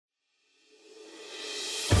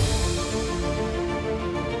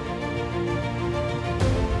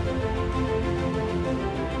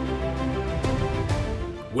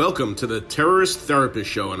Welcome to the Terrorist Therapist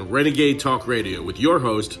Show on Renegade Talk Radio with your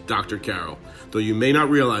host, Dr. Carol. Though you may not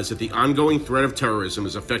realize that the ongoing threat of terrorism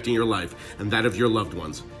is affecting your life and that of your loved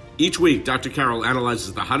ones. Each week, Dr. Carol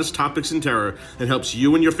analyzes the hottest topics in terror and helps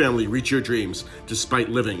you and your family reach your dreams despite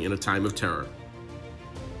living in a time of terror.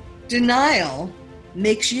 Denial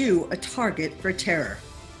makes you a target for terror.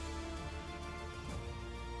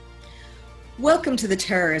 Welcome to the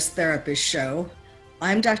Terrorist Therapist Show.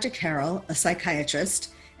 I'm Dr. Carol, a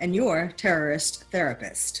psychiatrist, and your terrorist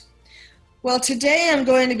therapist. Well, today I'm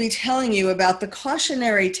going to be telling you about the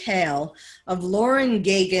cautionary tale of Lauren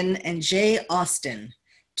Gagan and Jay Austen,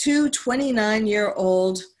 two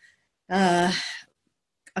 29-year-old, a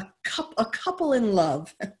couple in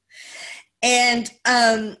love. And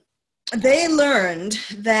they learned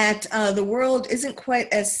that the world isn't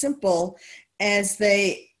quite as simple as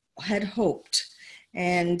they had hoped.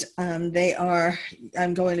 And I'm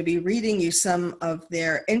going to be reading you some of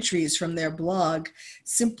their entries from their blog,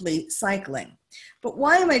 Simply Cycling. But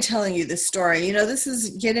why am I telling you this story? You know, this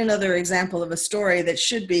is yet another example of a story that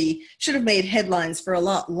should have made headlines for a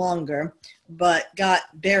lot longer, but got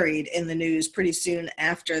buried in the news pretty soon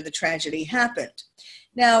after the tragedy happened.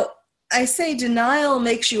 Now, I say denial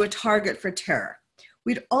makes you a target for terror.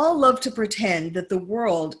 We'd all love to pretend that the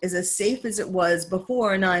world is as safe as it was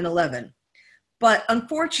before 9/11. But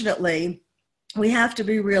unfortunately, we have to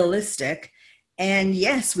be realistic. And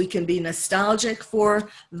yes, we can be nostalgic for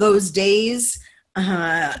those days,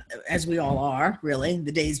 as we all are, really,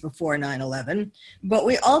 the days before 9/11. But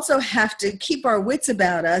we also have to keep our wits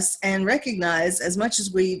about us and recognize, as much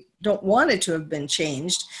as we don't want it to have been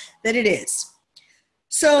changed, that it is.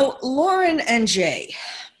 So Lauren and Jay,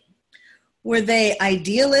 were they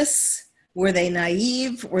idealists? Were they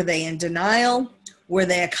naive? Were they in denial? Were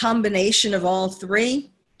they a combination of all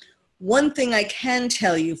three? One thing I can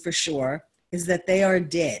tell you for sure is that they are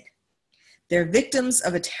dead. They're victims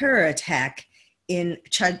of a terror attack in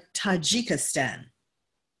Tajikistan.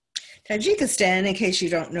 Tajikistan, in case you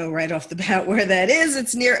don't know right off the bat where that is,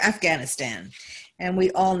 it's near Afghanistan. And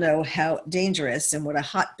we all know how dangerous and what a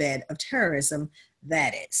hotbed of terrorism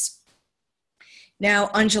that is. Now,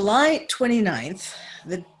 on July 29th,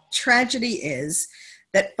 the tragedy is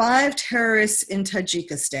that 5 terrorists in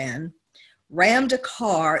Tajikistan rammed a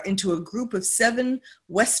car into a group of 7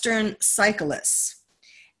 Western cyclists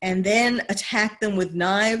and then attacked them with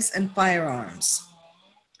knives and firearms.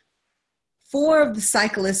 4 of the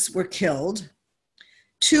cyclists were killed,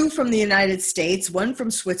 2 from the United States, 1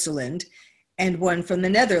 from Switzerland, and 1 from the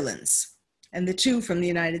Netherlands. And the 2 from the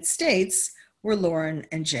United States were Lauren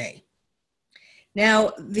and Jay.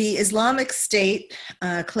 Now, the Islamic State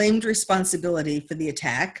claimed responsibility for the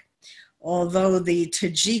attack, although the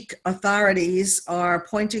Tajik authorities are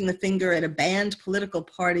pointing the finger at a banned political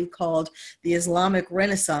party called the Islamic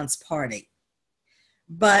Renaissance Party.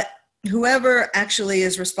 But whoever actually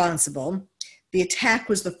is responsible, the attack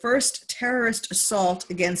was the first terrorist assault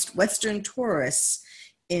against Western tourists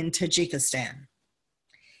in Tajikistan.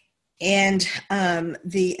 And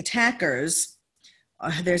the attackers,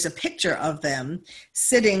 there's a picture of them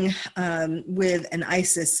sitting with an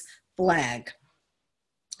ISIS flag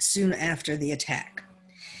soon after the attack.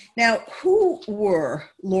 Now, who were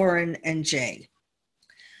Lauren and Jay?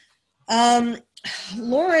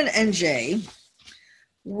 Lauren and Jay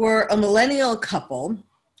were a millennial couple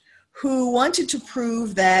who wanted to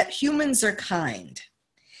prove that humans are kind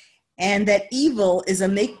and that evil is a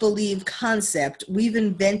make-believe concept we've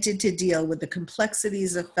invented to deal with the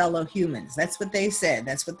complexities of fellow humans. That's what they said.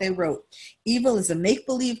 That's what they wrote. Evil is a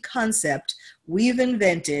make-believe concept we've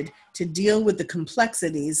invented to deal with the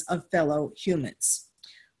complexities of fellow humans.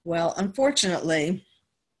 Well, unfortunately,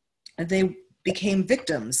 they became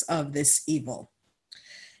victims of this evil.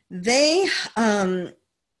 They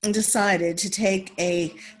decided to take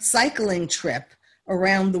a cycling trip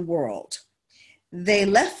around the world. They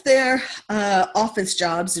left their office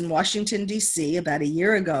jobs in Washington, D.C. about a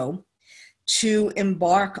year ago to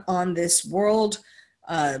embark on this world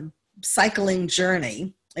cycling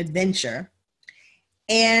journey, adventure.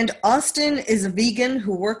 And Austen is a vegan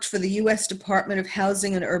who worked for the U.S. Department of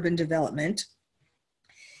Housing and Urban Development.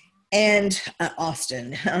 And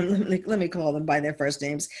Austen, let me call them by their first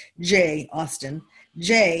names, Jay Austen.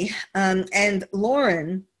 Jay and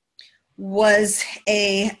Lauren was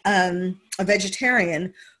a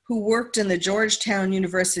vegetarian who worked in the Georgetown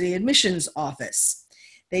University admissions office.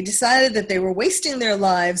 They decided that they were wasting their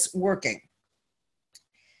lives working.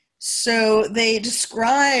 So they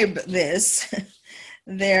describe this,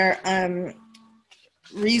 their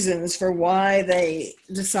reasons for why they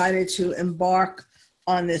decided to embark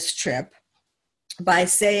on this trip. by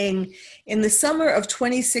saying, in the summer of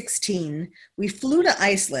 2016, we flew to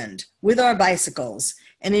Iceland with our bicycles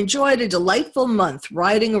and enjoyed a delightful month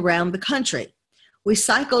riding around the country. We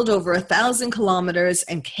cycled over 1,000 kilometers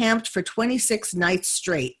and camped for 26 nights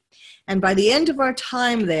straight. And by the end of our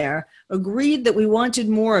time there, agreed that we wanted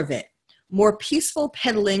more of it, more peaceful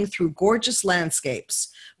pedaling through gorgeous landscapes,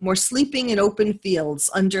 more sleeping in open fields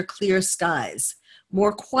under clear skies,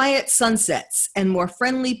 more quiet sunsets and more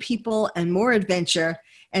friendly people and more adventure,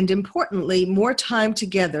 and importantly, more time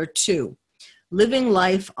together too, living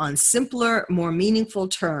life on simpler, more meaningful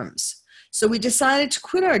terms. So we decided to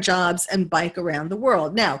quit our jobs and bike around the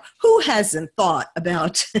world. Now, who hasn't thought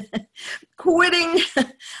about quitting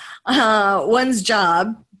one's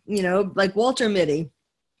job, like Walter Mitty,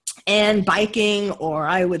 and biking, or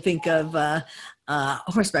I would think of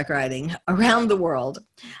horseback riding around the world?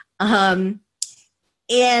 And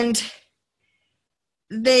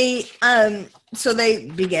they, so they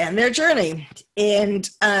began their journey, and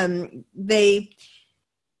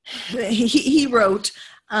he wrote,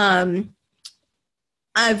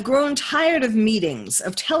 I've grown tired of meetings,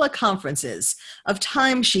 of teleconferences, of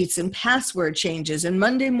timesheets and password changes and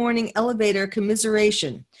Monday morning elevator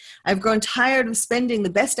commiseration. I've grown tired of spending the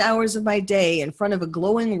best hours of my day in front of a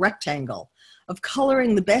glowing rectangle, of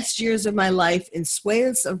coloring the best years of my life in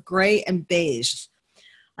swathes of gray and beige.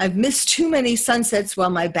 I've missed too many sunsets while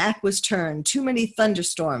my back was turned, too many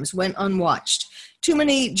thunderstorms went unwatched, too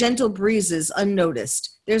many gentle breezes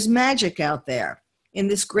unnoticed. There's magic out there in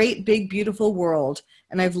this great, big, beautiful world,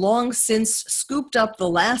 and I've long since scooped up the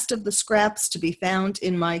last of the scraps to be found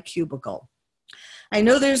in my cubicle. I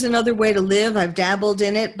know there's another way to live. I've dabbled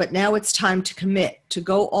in it, but now it's time to commit, to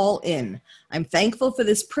go all in. I'm thankful for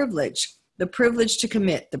this privilege, the privilege to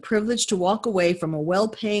commit, the privilege to walk away from a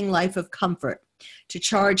well-paying life of comfort, to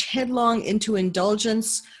charge headlong into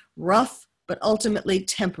indulgence, rough, but ultimately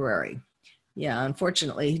temporary. Yeah,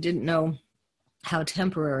 unfortunately, he didn't know how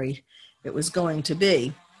temporary it was going to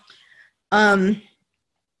be.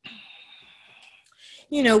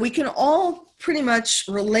 We can all pretty much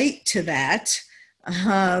relate to that.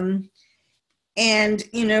 And,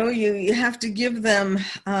 you have to give them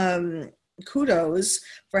kudos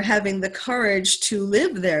for having the courage to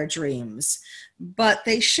live their dreams. But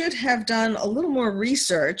they should have done a little more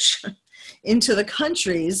research into the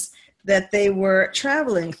countries that they were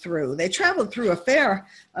traveling through. They traveled through a fair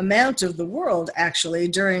amount of the world, actually,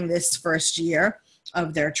 during this first year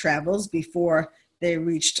of their travels before they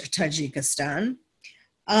reached Tajikistan.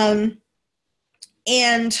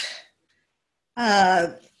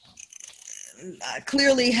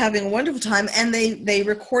 Clearly having a wonderful time, and they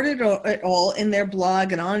recorded it all in their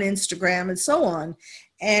blog and on Instagram and so on.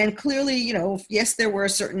 And clearly, yes, there were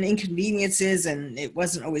certain inconveniences and it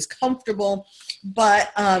wasn't always comfortable,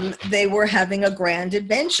 but they were having a grand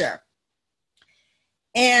adventure.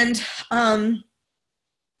 And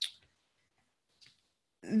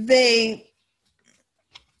they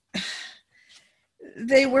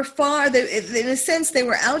were in a sense, they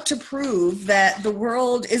were out to prove that the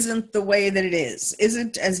world isn't the way that it is,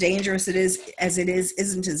 isn't as dangerous as it is,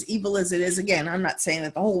 isn't as evil as it is. Again, I'm not saying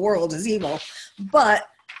that the whole world is evil, but,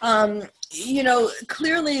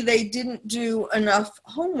 clearly they didn't do enough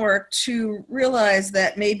homework to realize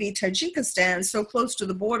that maybe Tajikistan, so close to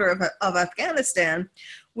the border of Afghanistan,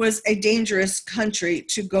 was a dangerous country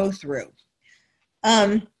to go through.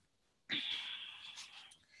 Let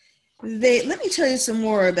me tell you some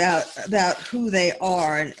more about who they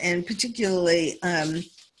are, and particularly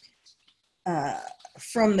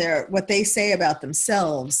from what they say about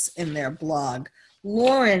themselves in their blog.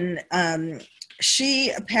 Lauren,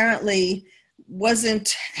 she apparently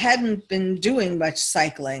hadn't been doing much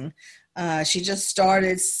cycling. She just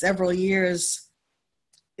started several years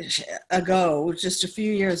ago, just a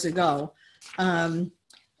few years ago.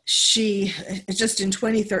 She just in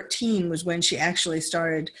 2013 was when she actually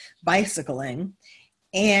started bicycling,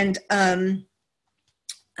 and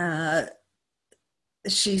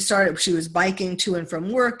she was biking to and from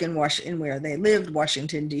work in where they lived,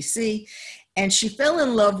 Washington, D.C., and she fell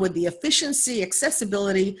in love with the efficiency,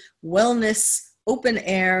 accessibility, wellness, open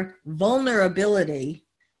air, vulnerability,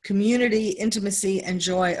 community, intimacy, and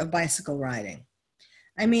joy of bicycle riding.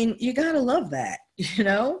 I mean, you gotta love that,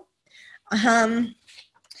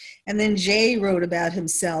 And then Jay wrote about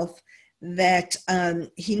himself that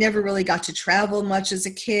he never really got to travel much as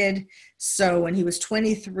a kid. So when he was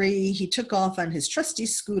 23, he took off on his trusty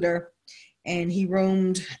scooter and he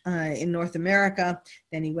roamed in North America.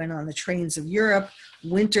 Then he went on the trains of Europe,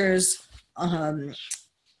 winters on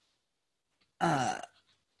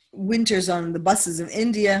the buses of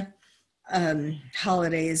India,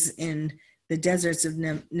 holidays in the deserts of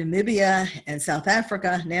Namibia and South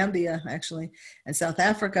Africa, Nambia actually, and South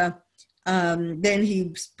Africa. Then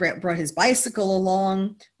he brought his bicycle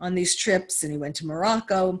along on these trips, and he went to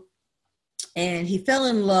Morocco, and he fell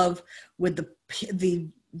in love with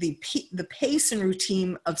the pace and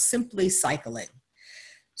routine of simply cycling.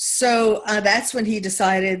 So that's when he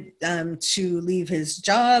decided to leave his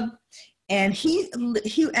job, and he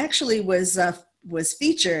actually was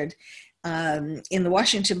featured in the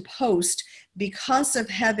Washington Post because of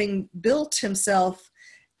having built himself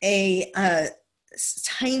a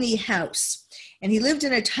tiny house. And he lived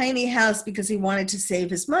in a tiny house because he wanted to save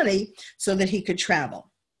his money so that he could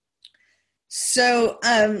travel. So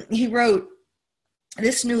he wrote,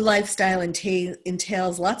 "This new lifestyle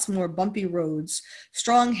entails lots more bumpy roads,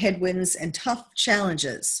 strong headwinds, and tough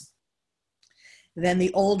challenges than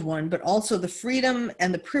the old one, but also the freedom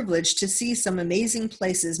and the privilege to see some amazing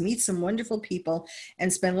places, meet some wonderful people,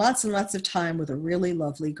 and spend lots and lots of time with a really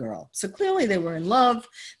lovely girl." So clearly they were in love,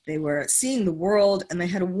 they were seeing the world, and they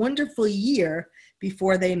had a wonderful year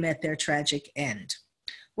before they met their tragic end.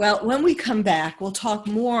 Well, when we come back, we'll talk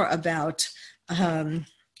more about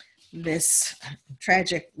this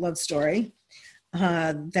tragic love story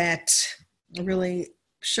that really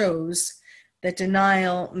shows that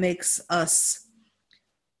denial makes us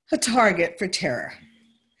a target for terror.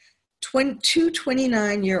 Two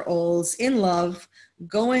 29-year-olds in love,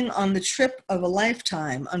 going on the trip of a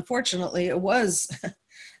lifetime. Unfortunately, it was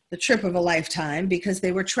the trip of a lifetime because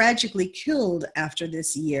they were tragically killed after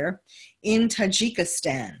this year in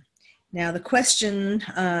Tajikistan. Now, the question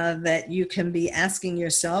that you can be asking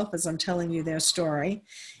yourself as I'm telling you their story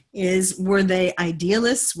is, were they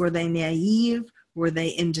idealists? Were they naive? Were they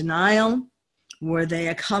in denial? Were they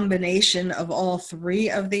a combination of all three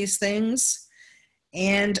of these things?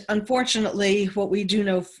 And unfortunately, what we do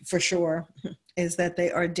know for sure is that they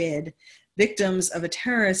are dead, victims of a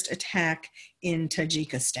terrorist attack in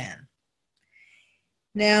Tajikistan.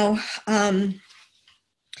 Now,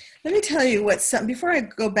 let me tell you before I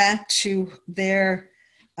go back to their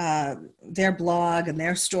blog and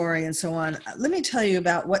their story and so on, let me tell you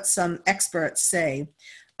about what some experts say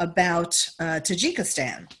about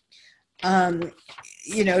Tajikistan. And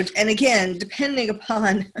again, depending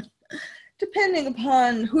upon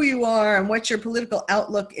who you are and what your political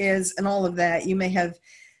outlook is and all of that, you may have a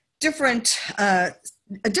different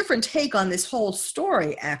take on this whole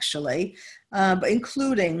story, actually, but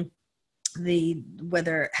including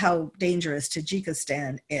how dangerous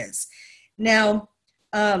Tajikistan is. Now,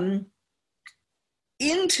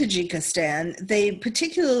 in Tajikistan, they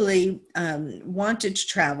particularly wanted to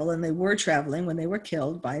travel, and they were traveling when they were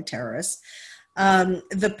killed by terrorists,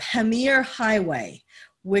 the Pamir Highway,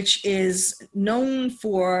 which is known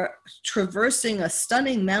for traversing a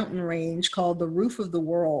stunning mountain range called the Roof of the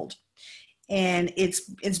World. And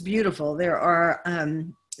it's beautiful. There are,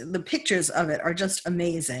 the pictures of it are just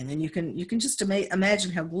amazing. And you can just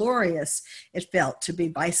imagine how glorious it felt to be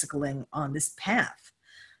bicycling on this path.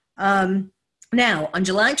 Now, on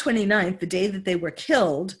July 29th, the day that they were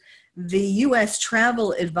killed, the U.S.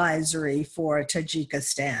 travel advisory for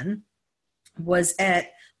Tajikistan was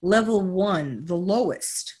at level 1, the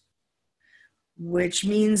lowest, which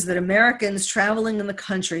means that Americans traveling in the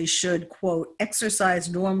country should, quote, exercise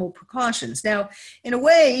normal precautions. Now, in a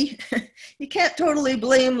way, you can't totally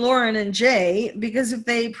blame Lauren and Jay, because if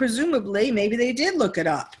they maybe they did look it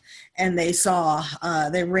up and they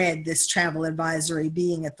they read this travel advisory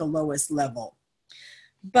being at the lowest level.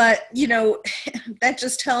 But, that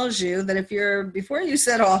just tells you that before you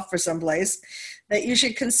set off for someplace, that you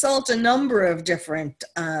should consult a number of different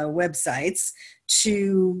websites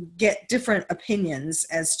to get different opinions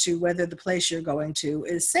as to whether the place you're going to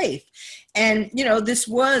is safe. And, this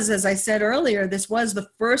was, as I said earlier, this was the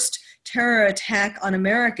first terror attack on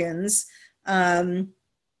Americans that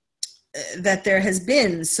there has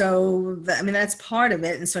been. So, that's part of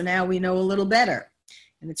it. And so now we know a little better.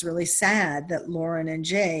 And it's really sad that Lauren and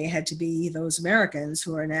Jay had to be those Americans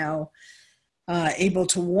who are now able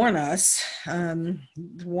to warn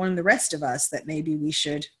the rest of us that maybe we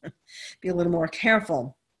should be a little more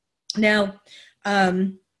careful. Now,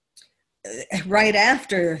 right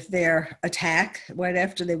after their attack, right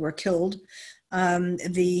after they were killed,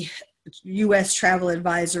 the U.S. travel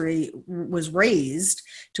advisory was raised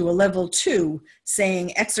to a level 2,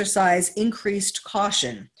 saying exercise increased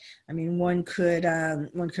caution. One could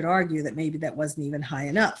argue that maybe that wasn't even high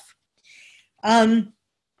enough.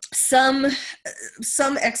 Some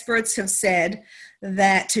experts have said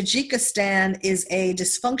that Tajikistan is a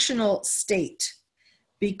dysfunctional state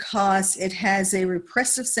because it has a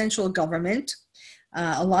repressive central government,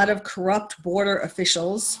 a lot of corrupt border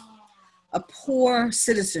officials, a poor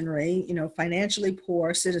citizenry, financially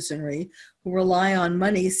poor citizenry who rely on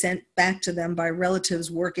money sent back to them by relatives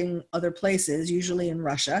working other places, usually in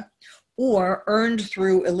Russia, or earned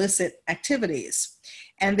through illicit activities.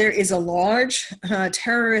 And there is a large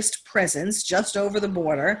terrorist presence just over the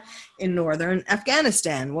border in northern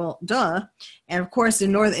Afghanistan. Well, duh. And of course,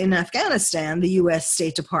 in Afghanistan, the U.S.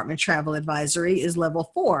 State Department travel advisory is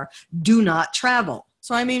level 4, do not travel.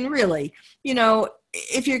 So, I mean, really,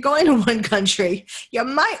 if you're going to one country, you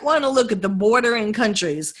might want to look at the bordering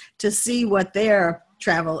countries to see what their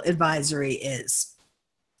travel advisory is.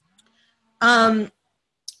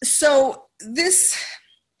 So this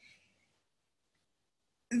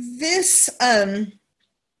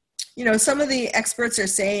some of the experts are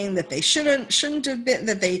saying that they shouldn't have been,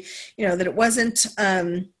 that they, that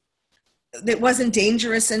it wasn't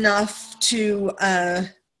dangerous enough to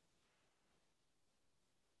have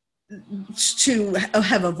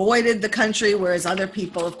avoided the country, whereas other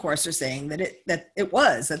people, of course, are saying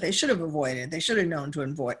that they should have avoided. They should have known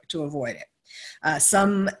to avoid it.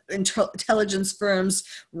 Some intelligence firms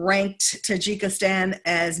ranked Tajikistan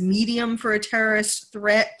as medium for a terrorist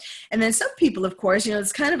threat. And then some people, of course,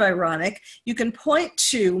 it's kind of ironic. You can point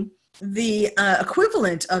to the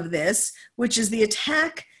equivalent of this, which is the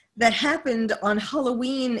attack that happened on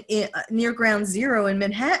Halloween near Ground Zero in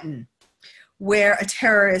Manhattan, where a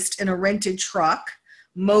terrorist in a rented truck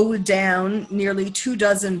mowed down nearly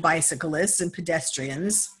 24 bicyclists and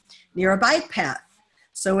pedestrians near a bike path.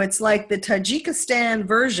 So it's like the Tajikistan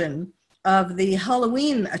version of the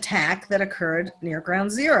Halloween attack that occurred near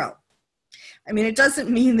Ground Zero. I mean, it doesn't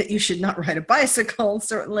mean that you should not ride a bicycle,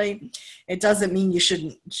 certainly. It doesn't mean you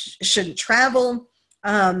shouldn't travel,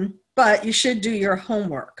 but you should do your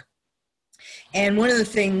homework. And one of the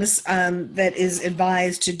things that is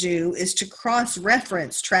advised to do is to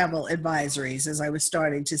cross-reference travel advisories, as I was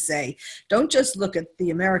starting to say. Don't just look at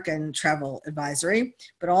the American travel advisory,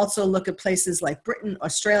 but also look at places like Britain,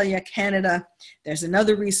 Australia, Canada. There's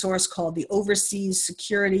another resource called the Overseas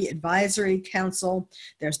Security Advisory Council.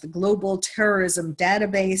 There's the Global Terrorism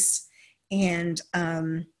Database. And,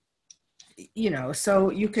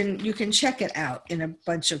 so you can check it out in a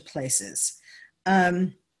bunch of places.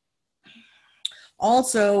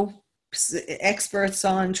 Also, experts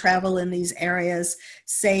on travel in these areas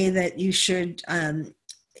say that you should,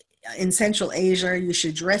 in Central Asia, you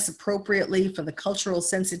should dress appropriately for the cultural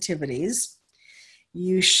sensitivities.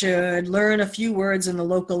 You should learn a few words in the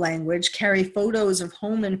local language, carry photos of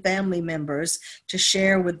home and family members to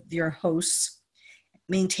share with your hosts,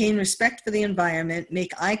 maintain respect for the environment,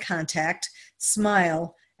 make eye contact,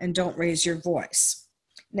 smile, and don't raise your voice.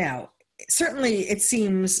 Now, certainly, it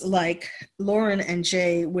seems like Lauren and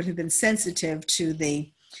Jay would have been sensitive to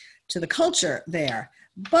the culture there.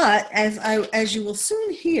 But as you will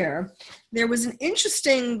soon hear, there were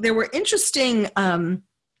interesting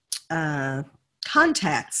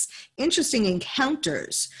contacts, interesting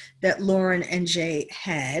encounters that Lauren and Jay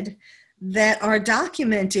had that are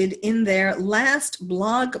documented in their last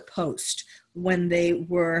blog post when they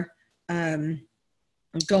were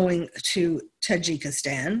going to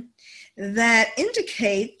Tajikistan, that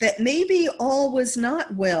indicate that maybe all was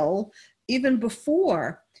not well even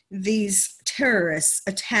before these terrorists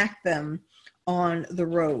attacked them on the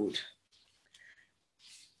road.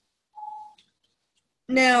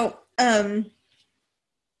 Now,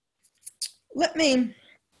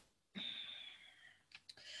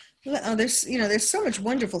 there's so much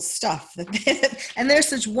wonderful stuff and there's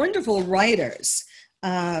such wonderful writers.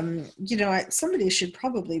 Somebody should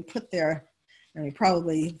probably put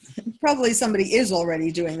probably somebody is already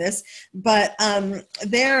doing this, but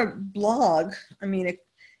their blog, the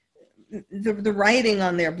writing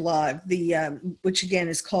on their blog, which again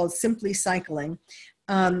is called Simply Cycling,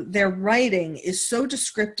 their writing is so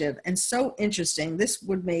descriptive and so interesting. This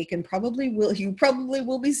would make, and you probably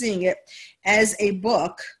will be seeing it as a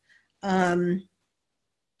book,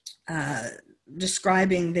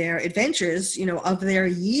 describing their adventures, of their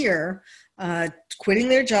year, quitting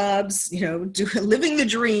their jobs, living the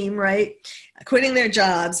dream, right? Quitting their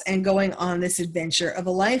jobs and going on this adventure of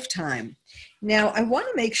a lifetime. Now, I want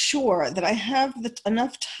to make sure that I have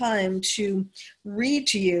enough time to read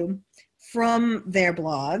to you from their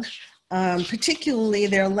blog, particularly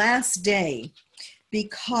their last day,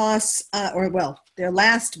 because, their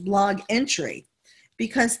last blog entry,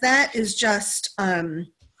 because that is just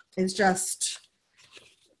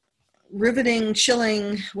riveting,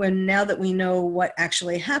 chilling. Now that we know what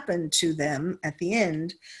actually happened to them at the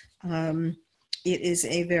end, it is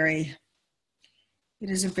a very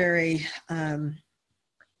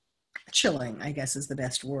chilling, I guess is the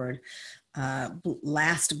best word,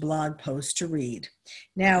 last blog post to read.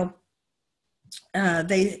 Now, I'm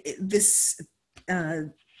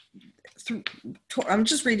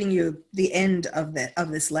just reading you the end of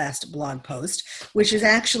this last blog post, which is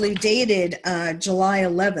actually dated July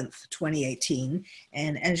 11th, 2018.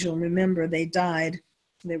 And as you'll remember, they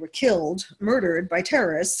were murdered by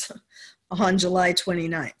terrorists on July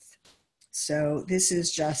 29th. So this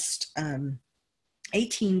is just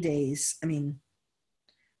 18 days.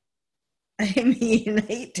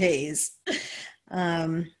 8 days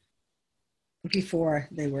before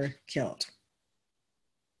they were killed.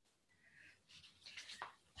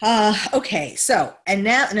 Okay, so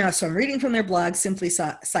I'm reading from their blog, Simply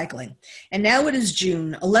Cycling. And now it is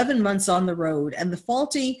June, 11 months on the road, and the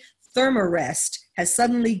faulty Thermarest has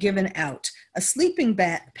suddenly given out. A sleeping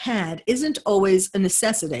pad isn't always a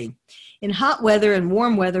necessity. In hot weather and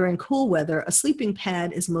warm weather and cool weather, a sleeping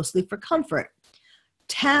pad is mostly for comfort.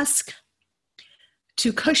 Task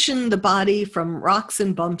to cushion the body from rocks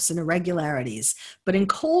and bumps and irregularities. But in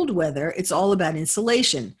cold weather, it's all about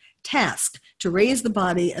insulation. Task to raise the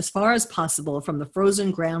body as far as possible from the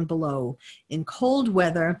frozen ground below. In cold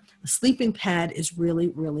weather, a sleeping pad is really,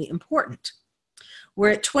 really important.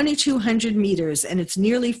 We're at 2,200 meters and it's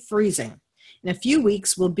nearly freezing. In a few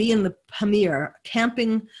weeks, we'll be in the Pamir,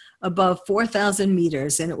 camping above 4,000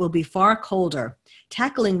 meters, and it will be far colder.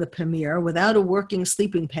 Tackling the Pamir without a working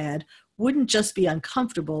sleeping pad wouldn't just be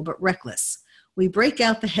uncomfortable, but reckless. We break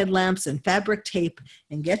out the headlamps and fabric tape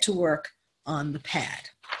and get to work on the pad.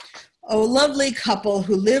 A lovely couple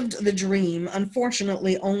who lived the dream,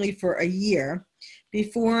 unfortunately only for a year,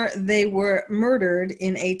 before they were murdered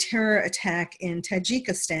in a terror attack in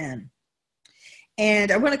Tajikistan.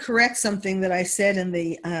 And I want to correct something that I said in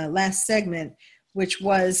the last segment, which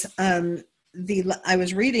was I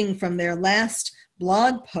was reading from their last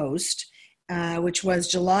blog post, which was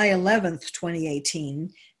July 11th,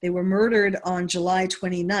 2018. They were murdered on July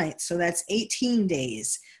 29th, so that's 18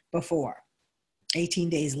 days before. 18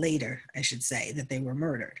 days later, I should say, that they were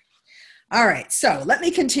murdered. All right, so let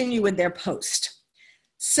me continue with their post.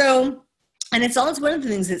 So, and it's always one of the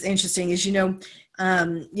things that's interesting is, you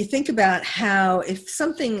think about how if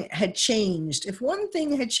something had changed, if one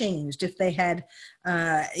thing had changed, if they had,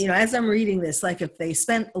 as I'm reading this, like if they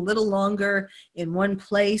spent a little longer in one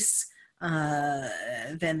place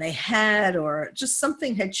than they had, or just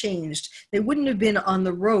something had changed, they wouldn't have been on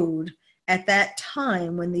the road at that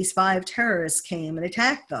time when these 5 terrorists came and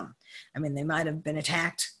attacked them. They might have been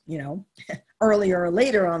attacked, earlier or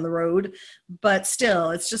later on the road, but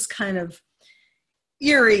still, it's just kind of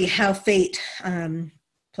eerie how fate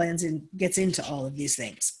gets into all of these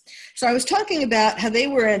things. So I was talking about how they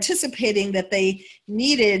were anticipating that they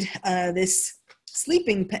needed this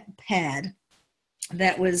sleeping pad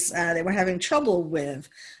that was they were having trouble with.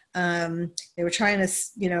 They were trying to,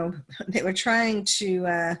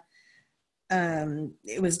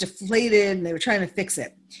 it was deflated and they were trying to fix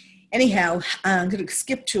it. Anyhow, I'm going to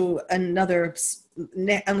skip to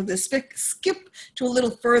skip to a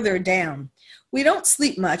little further down. We don't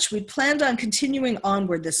sleep much. We'd planned on continuing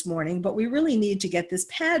onward this morning, but we really need to get this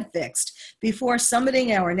pad fixed before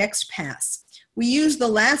summiting our next pass. We use the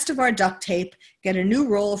last of our duct tape, get a new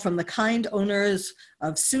roll from the kind owners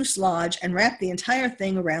of Seuss Lodge, and wrap the entire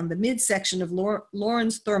thing around the midsection of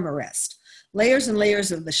Lauren's Thermarest. Layers and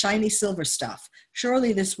layers of the shiny silver stuff.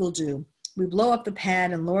 Surely this will do. We blow up the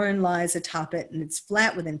pad and Lauren lies atop it, and it's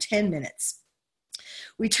flat within 10 minutes.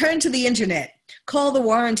 We turn to the internet. Call the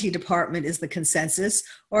warranty department is the consensus,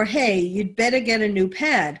 or hey, you'd better get a new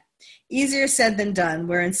pad. Easier said than done.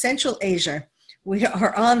 We're in Central Asia. We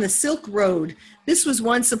are on the Silk Road. This was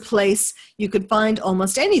once a place you could find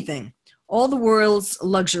almost anything. All the world's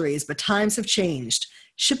luxuries, but times have changed.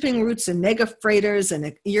 Shipping routes and mega freighters and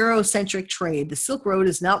a Eurocentric trade. The Silk Road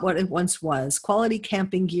is not what it once was. Quality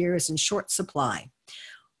camping gear is in short supply.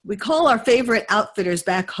 We call our favorite outfitters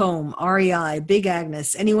back home, REI, Big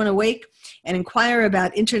Agnes, anyone awake, and inquire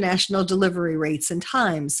about international delivery rates and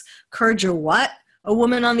times. Kurger what? A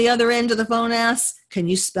woman on the other end of the phone asks. Can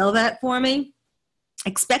you spell that for me?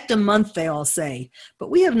 Expect a month, they all say, but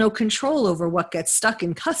we have no control over what gets stuck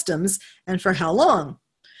in customs and for how long.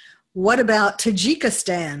 What about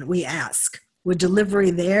Tajikistan, we ask. Would delivery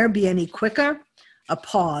there be any quicker? A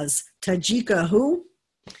pause. Tajika who?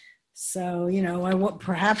 So,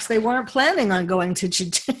 perhaps they weren't planning on going to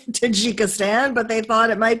Tajikistan, but they thought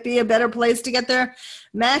it might be a better place to get their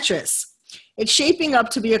mattress. It's shaping up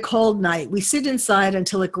to be a cold night. We sit inside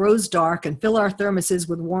until it grows dark and fill our thermoses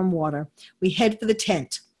with warm water. We head for the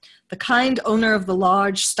tent. The kind owner of the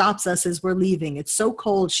lodge stops us as we're leaving. It's so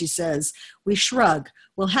cold, she says. We shrug.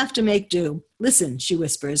 We'll have to make do. Listen, she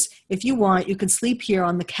whispers, if you want, you can sleep here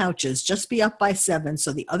on the couches. Just be up by 7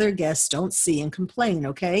 so the other guests don't see and complain,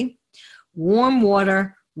 okay? Warm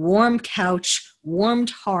water, warm couch,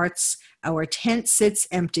 warmed hearts. Our tent sits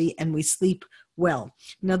empty and we sleep well.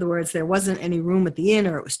 In other words, there wasn't any room at the inn,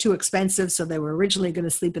 or it was too expensive, so they were originally going to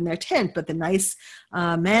sleep in their tent, but the nice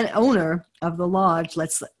owner of the lodge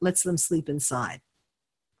lets them sleep inside.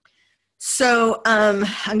 So I'm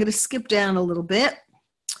going to skip down a little bit.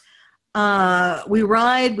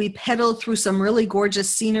 We pedal through some really gorgeous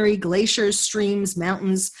scenery, glaciers, streams,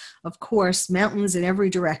 mountains, of course, mountains in every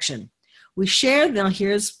direction. Now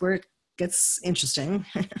here's where it gets interesting.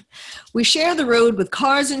 We share the road with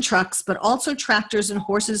cars and trucks, but also tractors and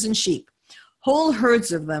horses and sheep. Whole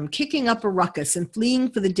herds of them kicking up a ruckus and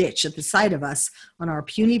fleeing for the ditch at the sight of us on our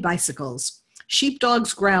puny bicycles.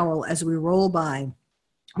 Sheepdogs growl as we roll by.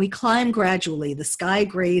 We climb gradually. The sky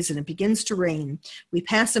grays and it begins to rain. We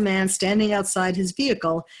pass a man standing outside his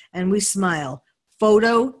vehicle and we smile.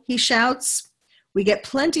 Photo, he shouts. We get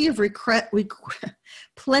plenty of requests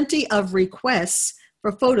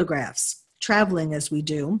for photographs, traveling as we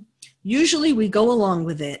do. Usually we go along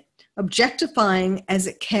with it, objectifying as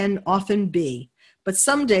it can often be. But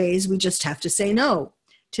some days we just have to say no.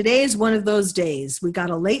 Today is one of those days. We got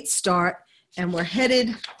a late start and we're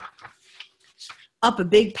headed up a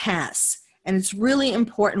big pass. And it's really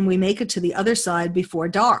important we make it to the other side before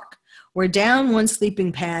dark. We're down one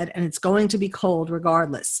sleeping pad and it's going to be cold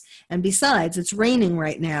regardless. And besides, it's raining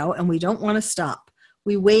right now and we don't want to stop.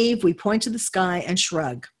 We wave, we point to the sky and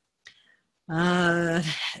shrug. Then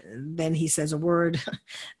he says a word.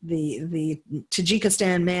 The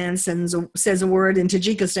Tajikistan man says a word in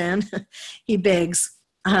Tajikistan. He begs,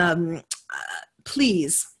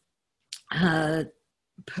 please,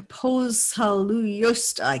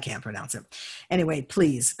 Pozhaluyust, I can't pronounce it. Anyway,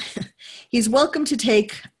 please. He's welcome to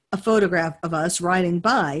take a photograph of us riding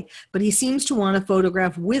by, but he seems to want a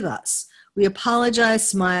photograph with us. We apologize,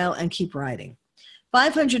 smile, and keep riding.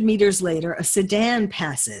 500 meters later, a sedan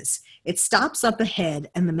passes. It stops up ahead,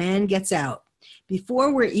 and the man gets out.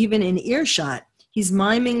 Before we're even in earshot, he's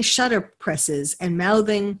miming shutter presses and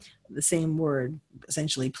mouthing the same word,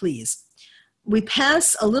 essentially, please. We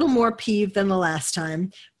pass a little more peeved than the last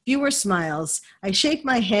time, fewer smiles. I shake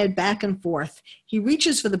my head back and forth. He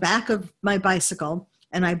reaches for the back of my bicycle,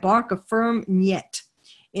 and I bark a firm "niet."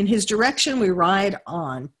 In his direction, we ride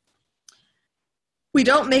on. We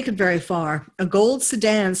don't make it very far. A gold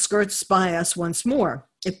sedan skirts by us once more.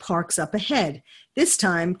 It parks up ahead. This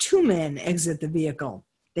time, 2 men exit the vehicle.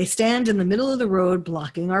 They stand in the middle of the road,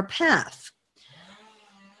 blocking our path.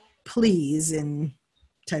 Please, in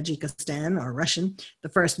Tajikistan, or Russian, the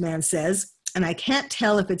first man says, and I can't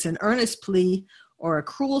tell if it's an earnest plea or a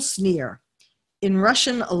cruel sneer. In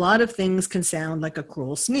Russian, a lot of things can sound like a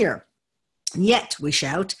cruel sneer. Yet, we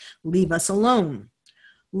shout, leave us alone.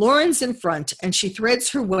 Lauren's in front, and she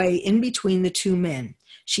threads her way in between the 2 men.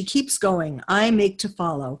 She keeps going. I make to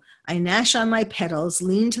follow. I gnash on my pedals,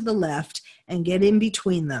 lean to the left, and get in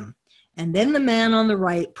between them. And then the man on the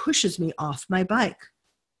right pushes me off my bike.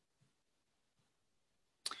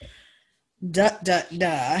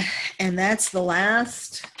 And that's the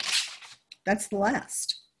last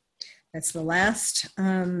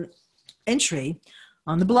entry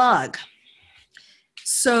on the blog.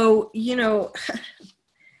 So,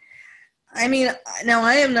 I mean, now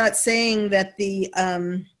I am not saying that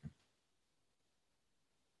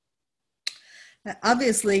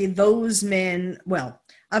obviously those men,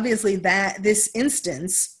 obviously that this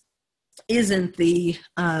instance isn't the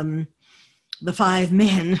 5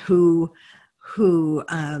 men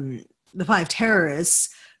the 5 terrorists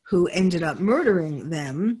who ended up murdering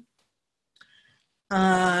them,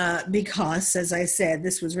 because, as I said,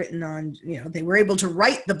 this was written on, they were able to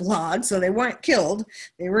write the blog, so they weren't killed.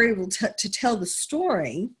 They were able to tell the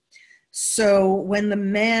story. So when the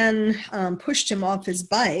man pushed him off his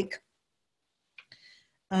bike,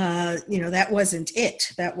 that wasn't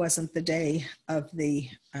it. That wasn't the day of the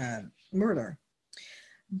murder.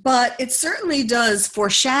 But it certainly does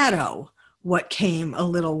foreshadow what came a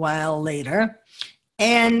little while later.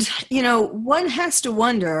 And, one has to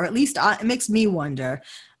wonder, or at least it makes me wonder,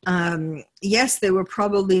 yes, they were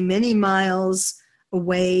probably many miles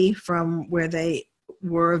away from where they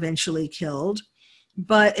were eventually killed,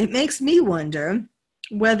 but it makes me wonder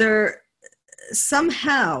whether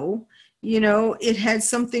somehow, it had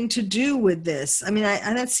something to do with this. I mean,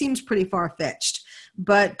 that seems pretty far-fetched,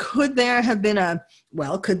 but could there have been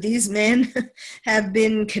could these men have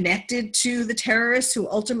been connected to the terrorists who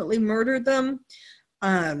ultimately murdered them?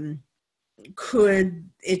 Could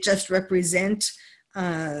it just represent,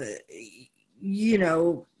 an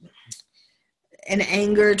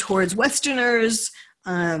anger towards Westerners?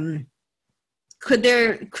 Could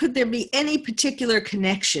there be any particular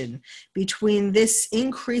connection between this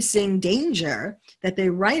increasing danger that they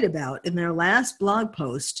write about in their last blog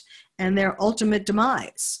post and their ultimate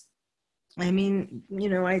demise? I mean,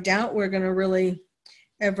 I doubt we're going to really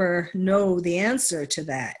ever know the answer to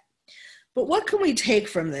that. But what can we take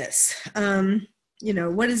from this?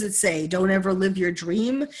 What does it say? Don't ever live your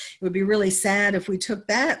dream. It would be really sad if we took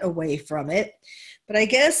that away from it. But I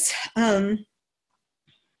guess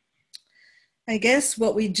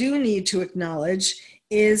what we do need to acknowledge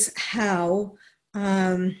is how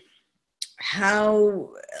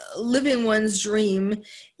living one's dream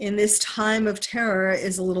in this time of terror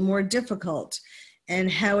is a little more difficult, and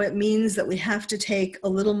how it means that we have to take a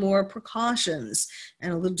little more precautions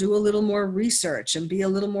and do a little more research and be a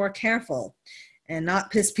little more careful and not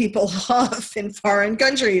piss people off in foreign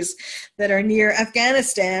countries that are near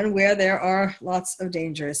Afghanistan, where there are lots of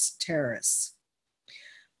dangerous terrorists.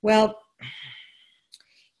 Well,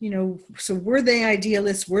 so were they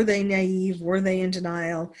idealists? Were they naive? Were they in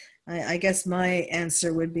denial? I guess my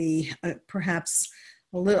answer would be perhaps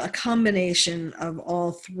a combination of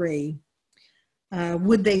all three.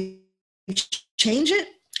 Would they change it?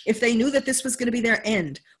 If they knew that this was going to be their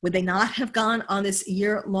end, would they not have gone on this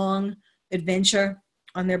year-long adventure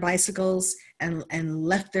on their bicycles and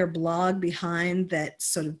left their blog behind that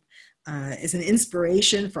sort of is an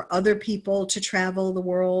inspiration for other people to travel the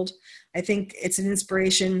world? I think it's an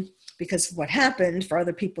inspiration because of what happened for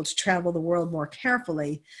other people to travel the world more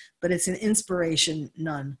carefully, but it's an inspiration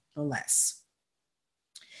nonetheless.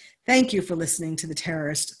 Thank you for listening to the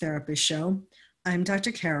Terrorist Therapist Show. I'm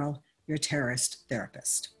Dr. Carol, your terrorist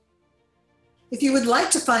therapist. If you would like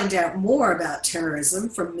to find out more about terrorism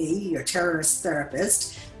from me, your terrorist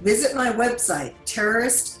therapist, visit my website,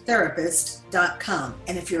 terroristtherapist.com.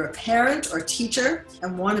 And if you're a parent or teacher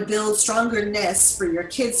and want to build stronger nests for your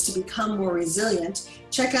kids to become more resilient,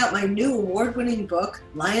 check out my new award-winning book,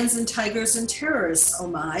 Lions and Tigers and Terrorists, Oh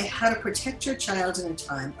My, How to Protect Your Child in a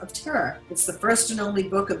Time of Terror. It's the first and only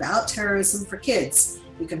book about terrorism for kids.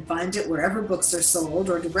 You can find it wherever books are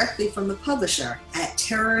sold or directly from the publisher at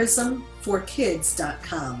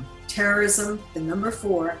terrorismforkids.com. Terrorism,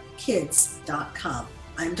 4, kids.com.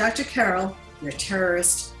 I'm Dr. Carol, your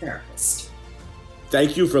terrorist therapist.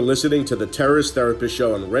 Thank you for listening to the Terrorist Therapist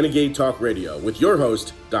Show on Renegade Talk Radio with your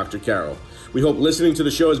host, Dr. Carol. We hope listening to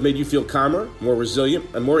the show has made you feel calmer, more resilient,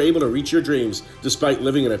 and more able to reach your dreams despite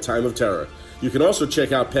living in a time of terror. You can also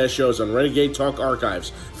check out past shows on Renegade Talk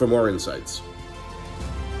Archives for more insights.